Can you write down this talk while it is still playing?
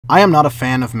I am not a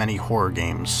fan of many horror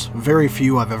games. Very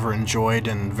few I've ever enjoyed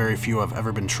and very few I've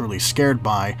ever been truly scared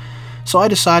by, so I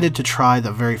decided to try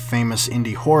the very famous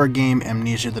indie horror game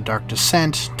Amnesia: The Dark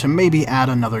Descent to maybe add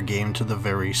another game to the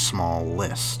very small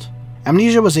list.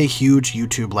 Amnesia was a huge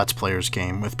YouTube Let's Players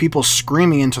game, with people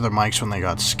screaming into their mics when they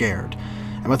got scared,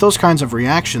 and with those kinds of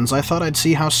reactions I thought I'd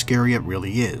see how scary it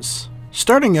really is.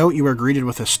 Starting out, you are greeted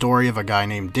with a story of a guy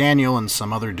named Daniel and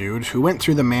some other dude who went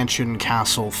through the mansion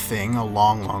castle thing a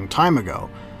long time ago.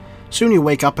 Soon you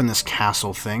wake up in this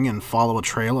castle thing and follow a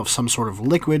trail of some sort of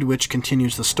liquid which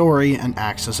continues the story and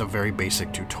acts as a very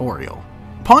basic tutorial.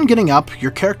 Upon getting up,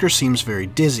 your character seems very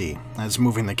dizzy, as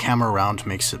moving the camera around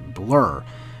makes it blur.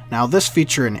 Now this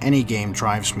feature in any game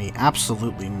drives me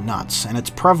absolutely nuts, and it's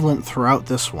prevalent throughout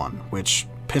this one, which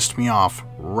pissed me off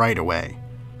right away.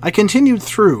 I continued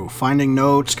through, finding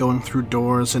notes, going through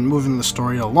doors, and moving the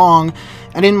story along,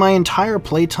 and in my entire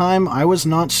playtime I was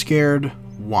not scared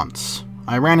once.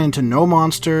 I ran into no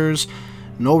monsters,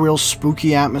 no real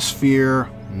spooky atmosphere,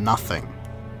 nothing.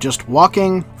 Just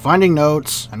walking, finding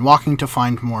notes, and walking to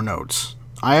find more notes.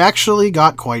 I actually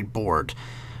got quite bored.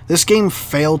 This game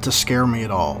failed to scare me at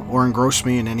all, or engross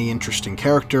me in any interesting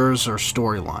characters or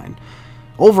storyline.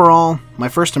 Overall, my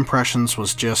first impressions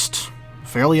was just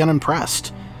fairly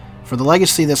unimpressed. For the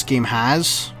legacy this game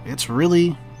has, it's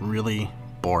really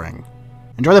boring.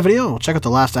 Enjoy the video, check out the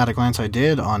last at a glance I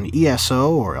did on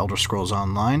ESO or Elder Scrolls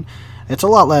Online. It's a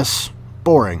lot less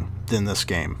boring than this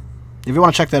game. If you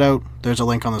want to check that out, there's a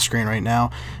link on the screen right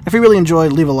now. If you really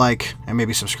enjoyed, leave a like and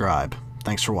maybe subscribe.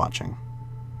 Thanks for watching.